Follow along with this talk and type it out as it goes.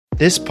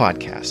This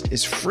podcast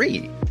is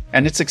free,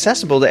 and it's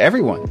accessible to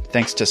everyone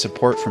thanks to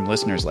support from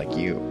listeners like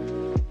you.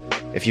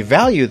 If you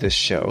value this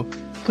show,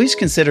 please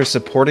consider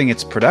supporting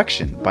its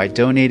production by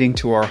donating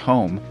to our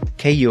home,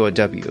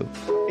 KUOW.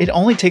 It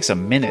only takes a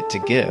minute to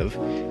give,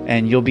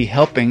 and you'll be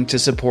helping to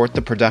support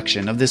the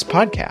production of this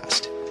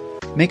podcast.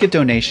 Make a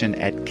donation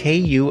at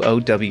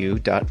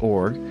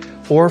kuow.org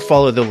or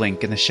follow the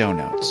link in the show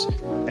notes.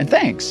 And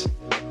thanks!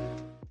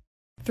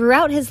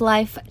 Throughout his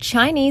life,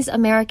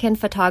 Chinese-American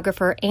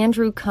photographer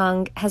Andrew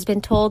Kung has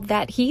been told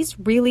that he's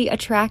really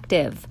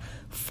attractive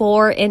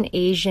for an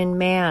Asian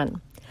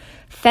man.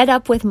 Fed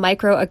up with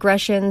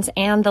microaggressions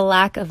and the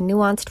lack of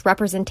nuanced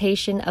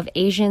representation of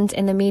Asians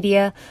in the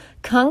media,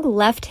 Kung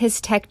left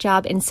his tech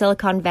job in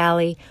Silicon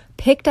Valley,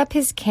 picked up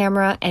his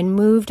camera, and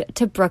moved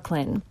to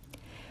Brooklyn.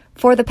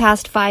 For the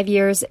past 5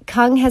 years,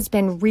 Kung has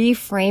been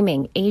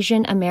reframing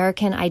Asian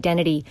American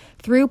identity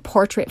through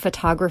portrait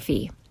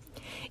photography.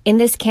 In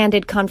this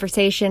candid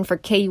conversation for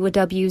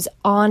KUOW's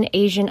On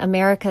Asian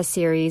America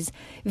series,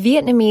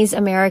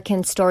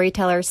 Vietnamese-American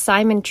storyteller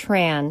Simon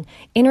Tran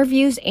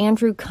interviews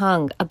Andrew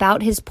Kung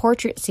about his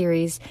portrait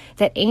series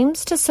that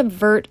aims to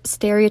subvert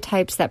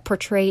stereotypes that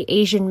portray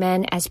Asian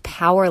men as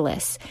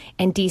powerless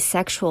and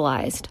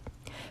desexualized.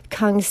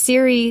 Kung's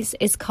series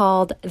is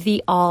called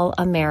The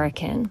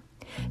All-American.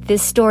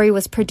 This story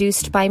was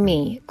produced by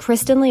me,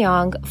 Kristen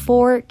Leong,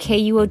 for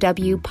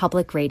KUOW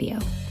Public Radio.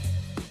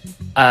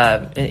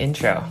 An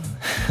intro.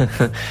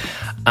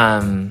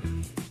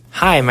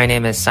 Hi, my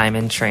name is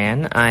Simon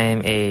Tran.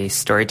 I'm a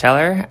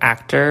storyteller,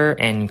 actor,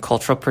 and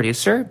cultural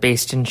producer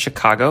based in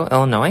Chicago,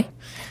 Illinois.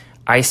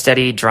 I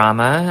study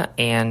drama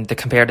and the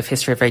comparative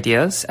history of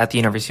ideas at the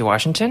University of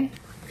Washington.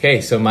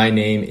 Okay, so my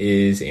name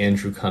is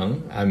Andrew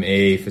Kung. I'm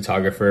a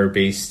photographer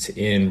based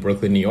in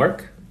Brooklyn, New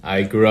York.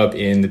 I grew up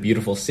in the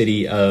beautiful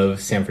city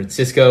of San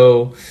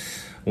Francisco,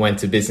 went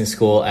to business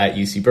school at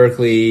UC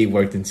Berkeley,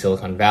 worked in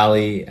Silicon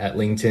Valley at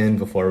LinkedIn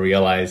before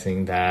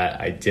realizing that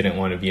I didn't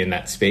want to be in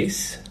that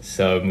space.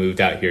 So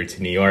moved out here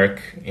to New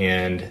York,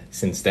 and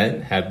since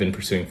then have been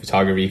pursuing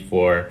photography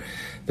for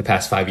the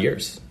past 5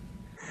 years.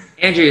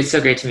 Andrew, it's so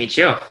great to meet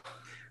you.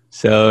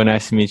 So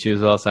nice to meet you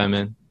as well,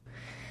 Simon.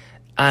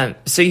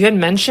 So you had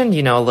mentioned,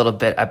 a little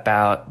bit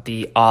about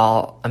the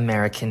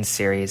All-American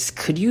series.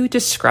 Could you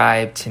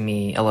describe to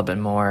me a little bit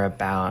more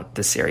about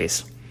the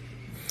series?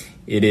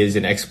 It is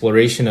an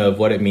exploration of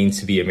what it means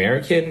to be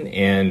American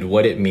and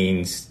what it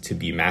means to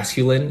be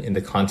masculine in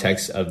the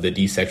context of the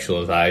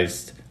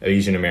desexualized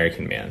Asian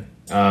American man.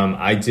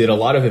 I did a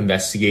lot of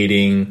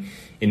investigating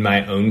in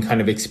my own kind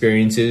of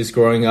experiences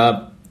growing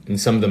up and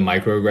some of the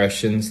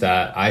microaggressions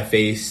that I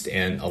faced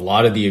and a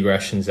lot of the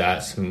aggressions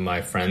that some of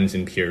my friends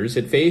and peers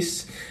had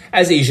faced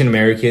as Asian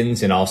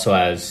Americans and also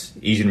as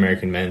Asian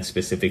American men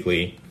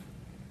specifically.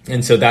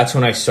 And so that's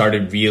when I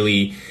started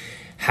really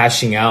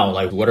hashing out,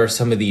 like, what are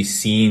some of these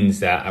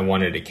scenes that I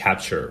wanted to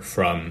capture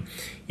from,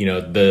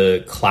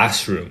 the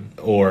classroom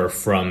or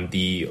from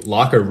the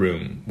locker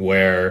room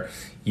where,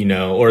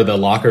 or the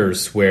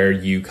lockers where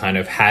you kind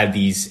of had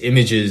these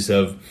images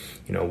of,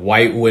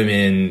 white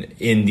women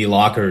in the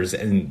lockers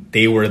and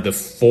they were the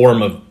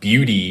form of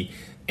beauty.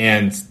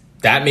 And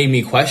that made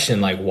me question,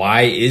 like,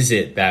 why is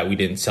it that we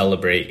didn't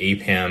celebrate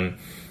APAM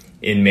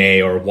in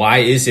May? Or why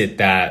is it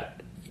that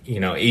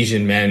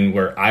Asian men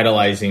were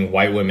idolizing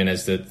white women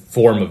as the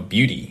form of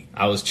beauty?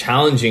 I was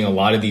challenging a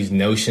lot of these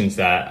notions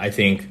that I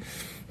think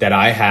that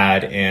I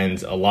had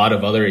and a lot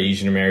of other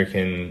Asian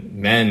American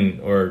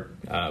men or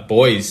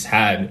boys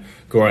had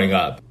growing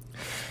up.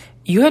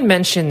 You had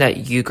mentioned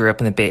that you grew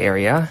up in the Bay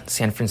Area,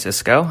 San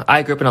Francisco.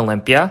 I grew up in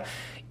Olympia.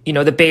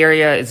 The Bay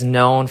Area is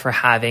known for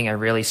having a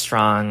really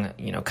strong,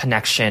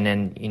 connection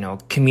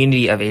and,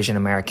 community of Asian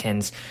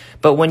Americans.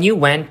 But when you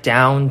went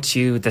down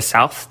to the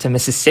South, to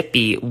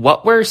Mississippi,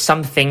 what were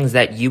some things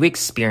that you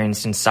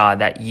experienced and saw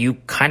that you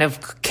kind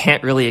of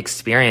can't really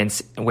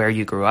experience where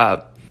you grew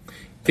up?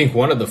 I think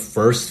one of the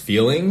first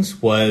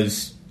feelings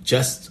was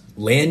just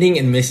landing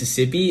in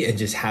Mississippi and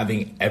just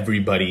having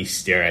everybody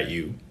stare at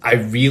you. I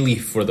really,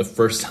 for the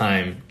first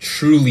time,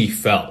 truly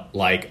felt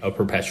like a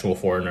perpetual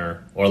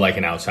foreigner or like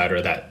an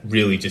outsider that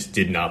really just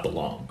did not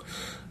belong.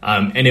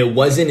 And it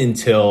wasn't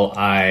until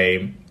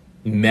I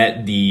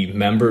met the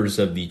members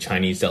of the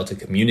Chinese Delta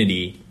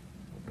community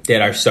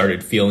that I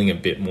started feeling a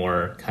bit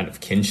more kind of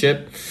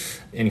kinship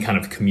and kind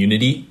of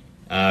community.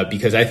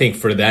 Because I think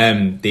for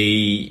them,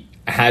 they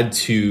had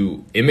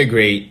to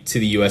immigrate to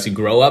the US and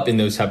grow up in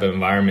those type of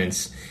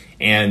environments.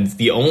 And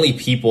the only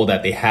people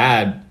that they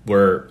had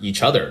were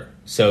each other.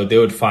 So they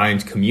would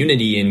find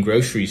community in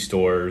grocery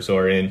stores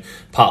or in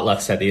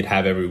potlucks that they'd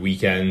have every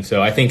weekend.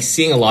 So I think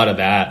seeing a lot of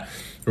that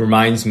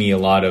reminds me a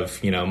lot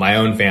of, my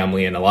own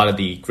family and a lot of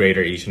the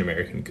greater Asian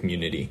American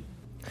community.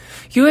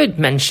 You had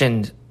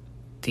mentioned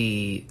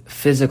the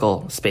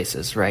physical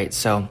spaces, right?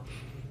 So,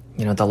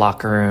 the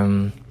locker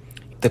room,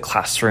 the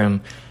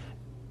classroom.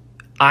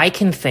 I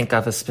can think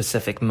of a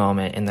specific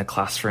moment in the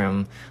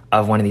classroom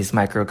of one of these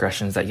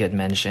microaggressions that you had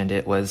mentioned.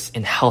 It was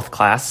in health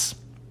class,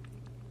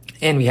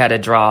 and we had to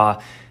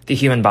draw the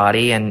human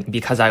body. And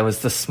because I was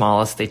the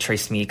smallest, they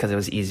traced me because it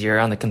was easier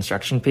on the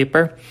construction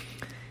paper.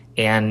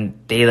 And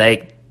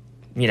they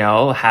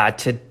had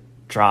to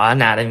draw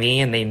anatomy,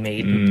 and they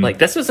made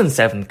this was in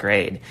 7th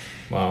grade.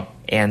 Wow.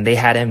 And they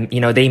had him,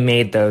 they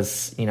made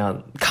those,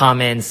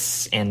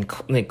 comments and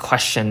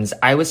questions.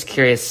 I was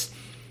curious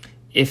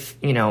if,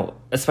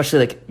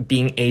 especially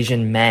being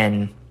Asian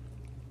men,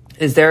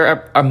 is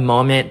there a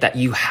moment that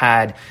you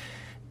had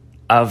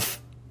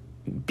of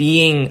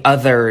being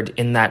othered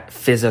in that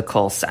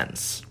physical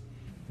sense?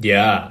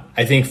 Yeah,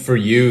 I think for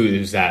you, it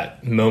was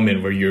that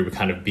moment where you're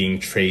kind of being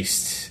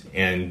traced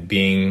and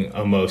being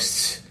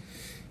almost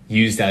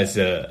used as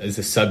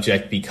a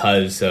subject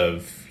because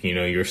of,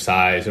 your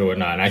size or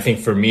whatnot. And I think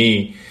for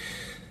me,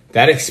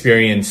 that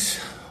experience,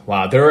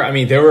 wow,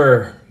 there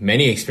were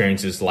many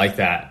experiences like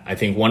that. I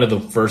think one of the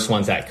first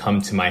ones that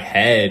come to my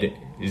head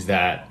is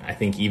that I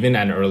think even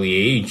at an early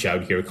age, I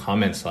would hear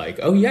comments like,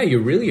 "Oh yeah,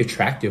 you're really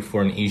attractive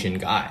for an Asian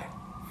guy."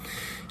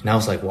 And I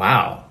was like,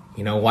 wow,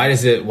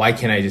 why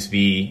can't I just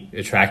be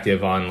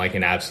attractive on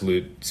an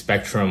absolute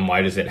spectrum?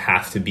 Why does it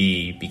have to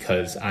be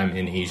because I'm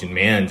an Asian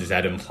man? Does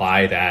that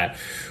imply that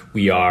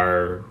we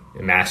are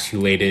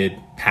emasculated,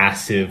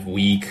 passive,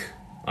 weak,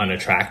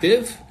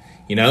 unattractive?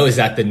 Is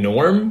that the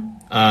norm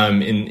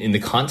in the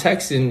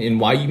context in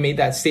why you made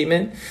that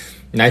statement?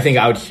 And I think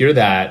I would hear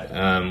that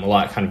a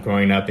lot kind of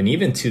growing up and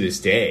even to this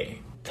day.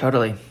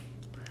 Totally.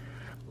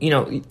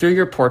 Through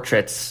your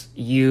portraits,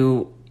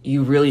 you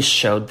really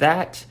showed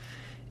that,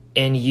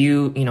 and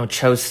you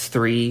chose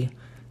 3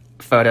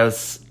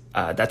 photos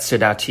that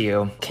stood out to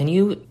you. Can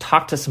you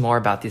talk to us more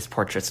about these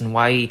portraits and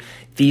why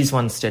these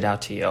ones stood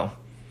out to you?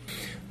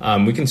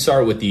 We can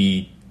start with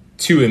the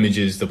 2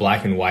 images, the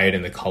black and white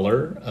and the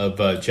color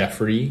of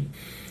Jeffrey.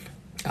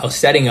 I was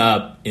setting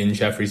up in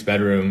Jeffrey's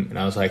bedroom, and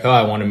I was like,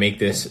 I want to make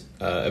this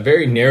a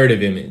very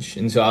narrative image.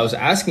 And so I was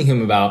asking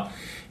him about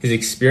his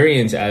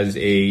experience as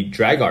a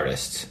drag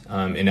artist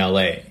in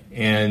LA.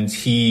 And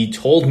he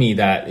told me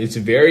that it's a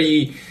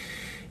very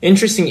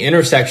interesting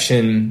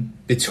intersection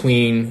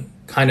between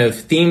kind of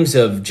themes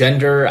of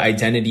gender,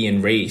 identity,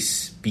 and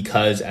race,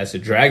 because as a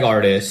drag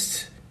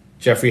artist,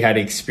 Jeffrey had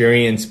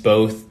experienced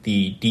both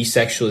the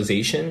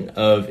desexualization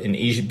of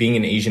being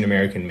an Asian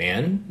American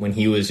man when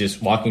he was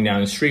just walking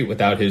down the street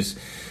without his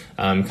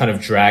kind of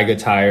drag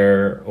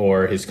attire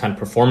or his kind of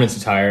performance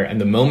attire.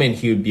 And the moment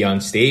he would be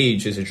on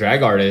stage as a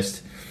drag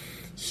artist,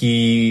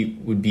 he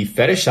would be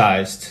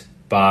fetishized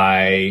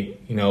by,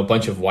 a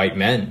bunch of white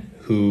men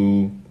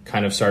who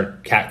kind of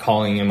started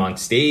catcalling him on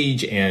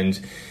stage and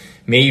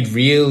made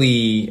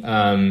really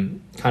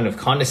kind of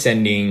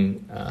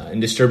condescending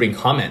and disturbing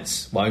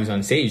comments while he was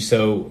on stage.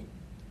 So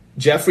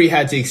Jeffrey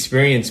had to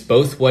experience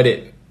both what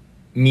it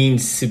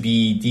means to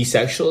be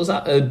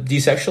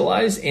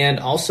desexualized and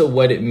also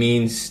what it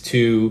means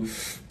to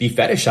be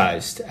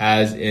fetishized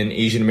as an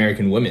Asian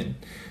American woman.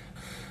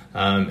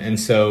 And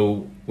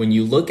so when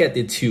you look at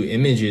the 2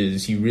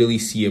 images, you really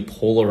see a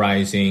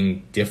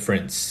polarizing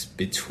difference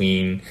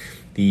between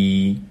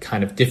the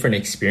kind of different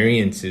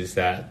experiences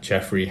that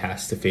Jeffrey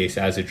has to face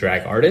as a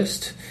drag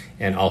artist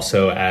and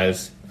also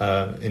as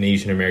an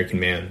Asian American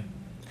man.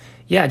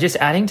 Yeah, just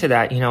adding to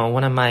that,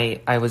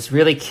 I was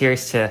really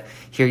curious to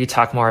hear you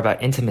talk more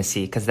about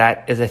intimacy, because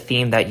that is a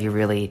theme that you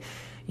really,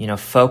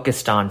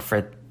 focused on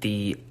for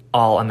the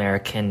All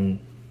American,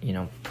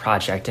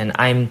 project.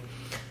 And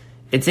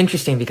it's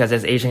interesting because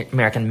as Asian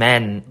American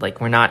men,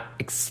 we're not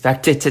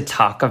expected to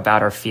talk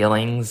about our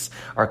feelings.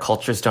 Our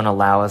cultures don't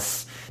allow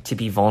us to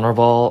be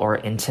vulnerable or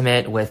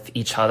intimate with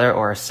each other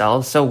or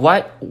ourselves. So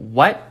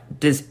what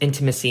does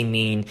intimacy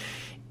mean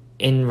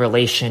in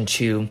relation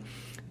to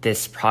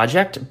this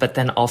project? But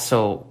then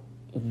also,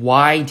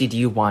 why did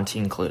you want to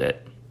include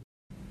it?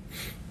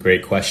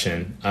 Great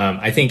question.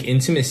 I think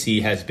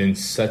intimacy has been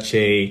such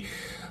a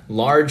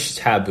large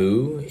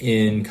taboo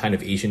in kind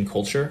of Asian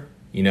culture.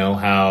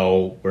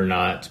 How we're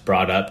not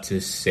brought up to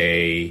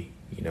say,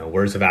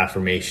 words of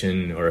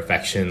affirmation or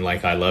affection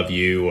like I love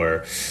you,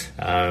 or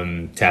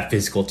to have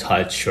physical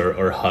touch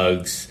or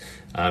hugs,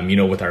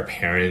 with our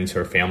parents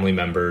or family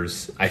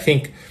members. I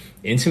think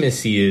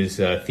intimacy is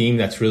a theme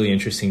that's really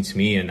interesting to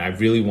me, and I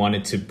really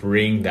wanted to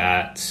bring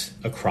that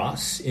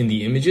across in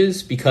the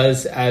images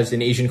because as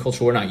an Asian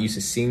culture, we're not used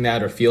to seeing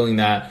that or feeling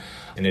that.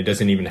 And it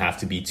doesn't even have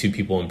to be 2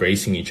 people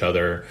embracing each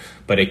other,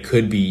 but it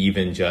could be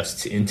even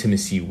just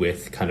intimacy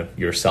with kind of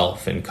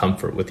yourself and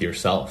comfort with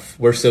yourself.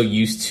 We're so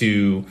used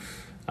to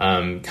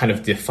kind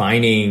of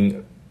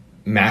defining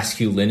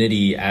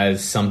masculinity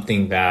as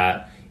something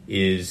that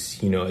is,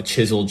 a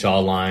chiseled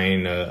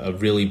jawline, a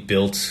really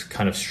built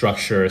kind of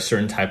structure, a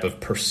certain type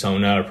of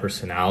persona or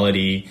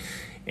personality,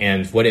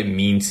 and what it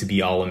means to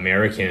be all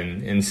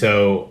American. And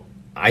so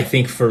I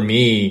think for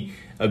me,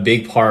 a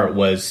big part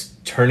was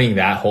turning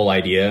that whole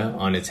idea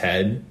on its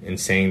head and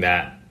saying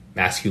that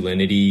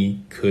masculinity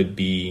could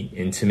be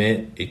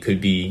intimate, it could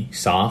be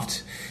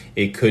soft,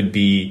 it could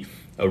be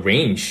a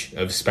range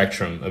of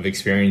spectrum of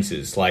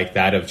experiences like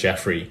that of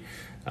Jeffrey.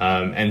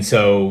 And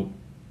so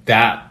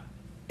that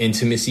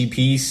intimacy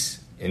piece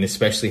and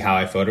especially how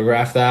I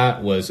photographed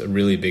that was a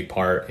really big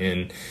part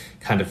in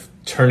kind of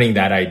turning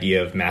that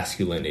idea of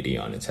masculinity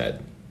on its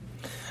head.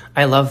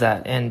 I love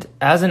that. And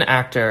as an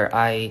actor,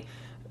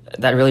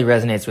 that really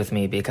resonates with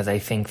me because I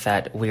think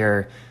that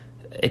we're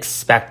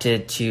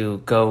expected to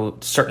go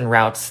certain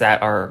routes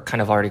that are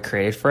kind of already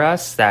created for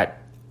us that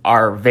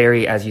are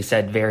very, as you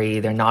said,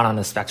 they're not on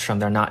the spectrum,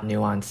 they're not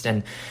nuanced.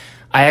 And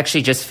I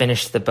actually just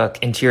finished the book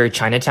Interior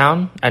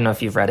Chinatown. I don't know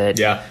if you've read it.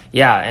 Yeah.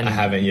 And I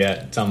haven't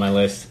yet. It's on my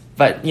list.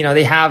 But,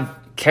 they have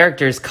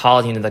characters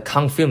called, the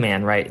Kung Fu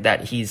Man, right?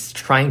 That he's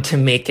trying to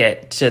make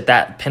it to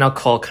that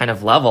pinnacle kind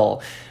of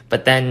level.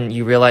 But then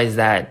you realize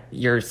that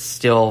you're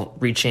still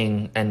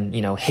reaching and,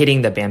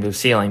 hitting the bamboo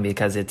ceiling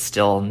because it's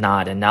still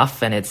not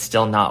enough and it's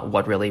still not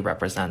what really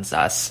represents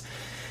us.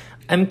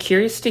 I'm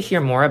curious to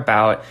hear more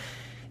about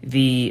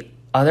the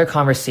other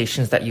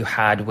conversations that you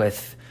had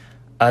with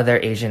other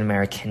Asian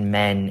American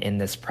men in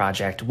this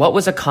project. What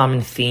was a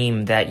common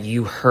theme that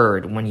you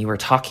heard when you were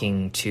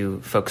talking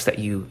to folks that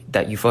you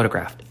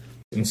photographed?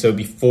 And so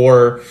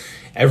before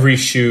every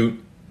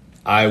shoot,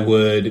 I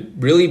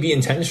would really be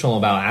intentional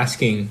about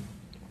asking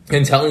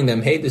and telling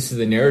them, hey, this is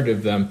the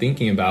narrative that I'm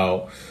thinking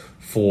about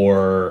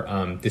for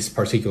this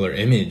particular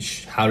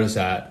image. How does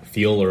that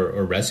feel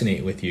or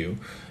resonate with you?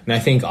 And I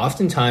think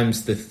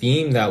oftentimes the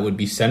theme that would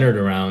be centered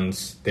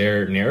around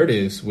their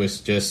narratives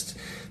was just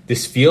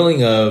this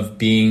feeling of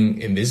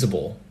being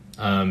invisible,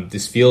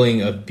 this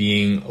feeling of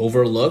being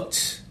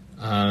overlooked,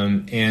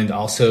 and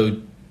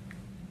also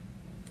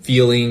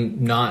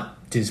feeling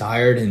not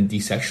desired and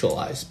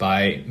desexualized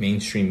by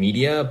mainstream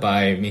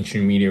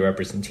media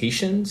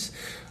representations,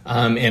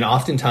 and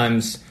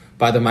oftentimes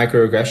by the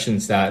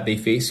microaggressions that they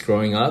face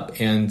growing up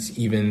and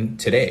even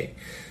today.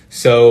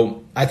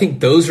 So I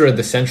think those are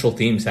the central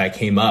themes that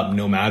came up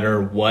no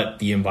matter what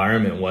the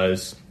environment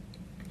was,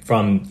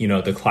 from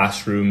the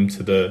classroom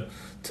to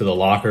the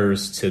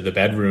lockers to the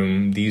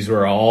bedroom. These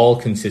were all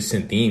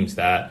consistent themes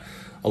that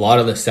a lot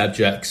of the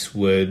subjects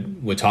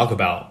would talk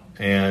about.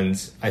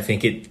 And I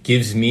think it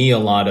gives me a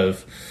lot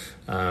of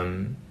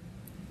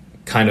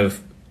kind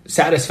of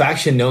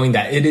satisfaction knowing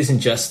that it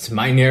isn't just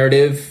my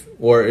narrative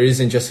or it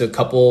isn't just a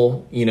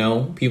couple,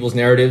 people's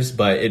narratives,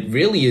 but it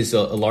really is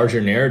a larger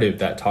narrative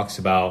that talks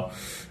about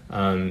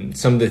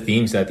some of the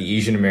themes that the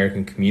Asian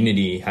American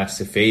community has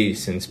to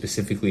face, and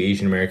specifically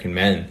Asian American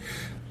men.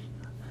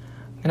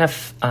 I'm going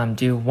to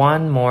do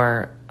one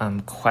more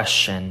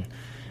question,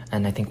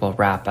 and I think we'll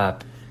wrap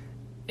up.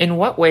 In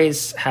what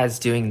ways has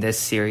doing this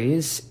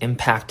series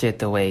impacted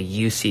the way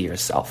you see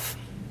yourself?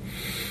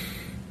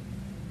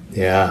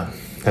 Yeah,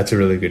 that's a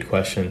really good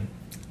question.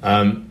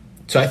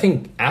 So I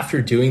think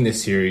after doing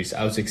this series,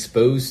 I was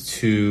exposed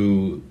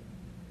to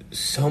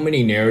so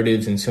many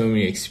narratives and so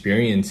many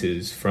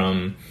experiences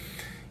from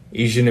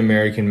Asian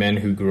American men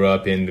who grew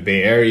up in the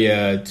Bay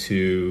Area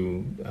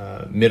to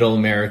Middle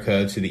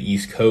America to the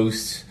East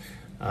Coast,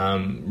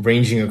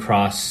 ranging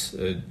across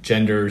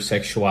gender,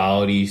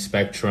 sexuality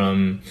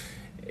spectrum.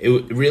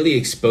 It really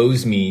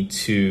exposed me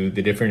to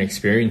the different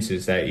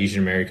experiences that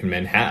Asian American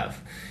men have.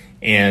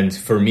 And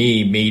for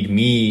me, made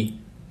me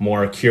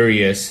more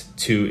curious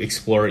to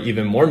explore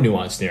even more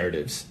nuanced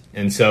narratives.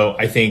 And so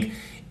I think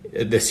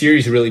the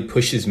series really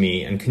pushes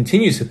me and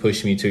continues to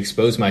push me to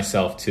expose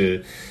myself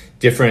to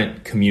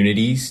different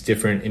communities,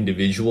 different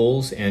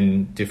individuals,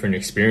 and different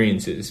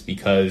experiences,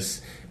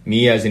 because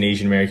me as an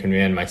Asian American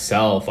man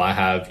myself, I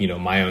have,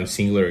 my own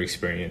singular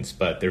experience,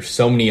 but there's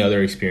so many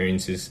other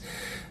experiences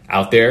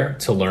out there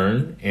to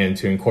learn and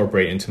to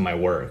incorporate into my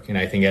work. And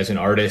I think as an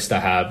artist, I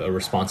have a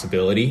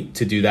responsibility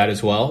to do that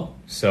as well.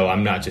 So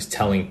I'm not just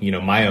telling,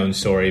 my own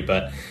story,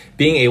 but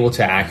being able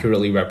to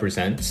accurately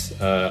represent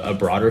a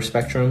broader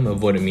spectrum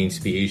of what it means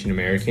to be Asian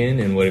American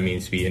and what it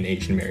means to be an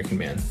Asian American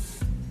man.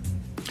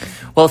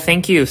 Well,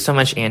 thank you so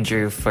much,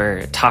 Andrew,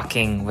 for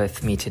talking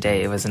with me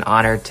today. It was an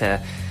honor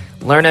to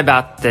learn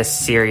about this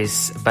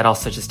series, but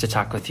also just to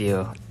talk with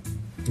you.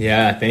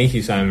 Yeah, thank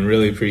you, Simon.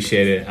 Really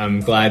appreciate it.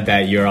 I'm glad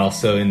that you're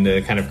also in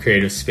the kind of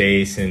creative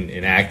space and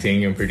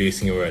acting and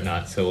producing and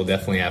whatnot. So we'll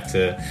definitely have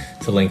to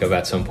link up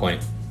at some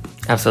point.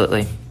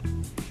 Absolutely.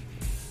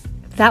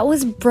 That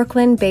was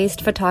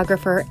Brooklyn-based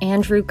photographer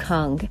Andrew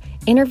Kung,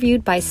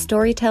 interviewed by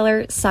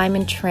storyteller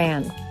Simon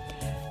Tran.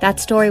 That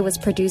story was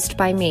produced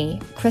by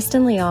me,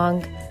 Kristen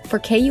Leong, for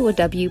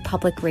KUOW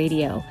Public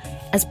Radio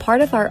as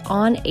part of our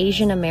On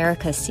Asian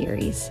America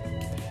series.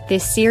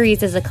 This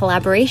series is a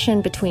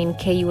collaboration between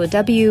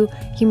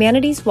KUOW,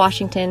 Humanities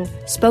Washington,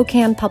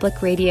 Spokane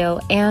Public Radio,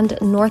 and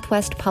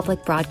Northwest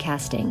Public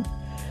Broadcasting.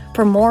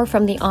 For more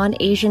from the On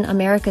Asian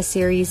America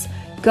series,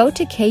 go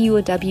to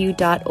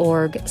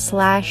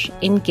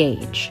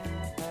kuow.org/engage.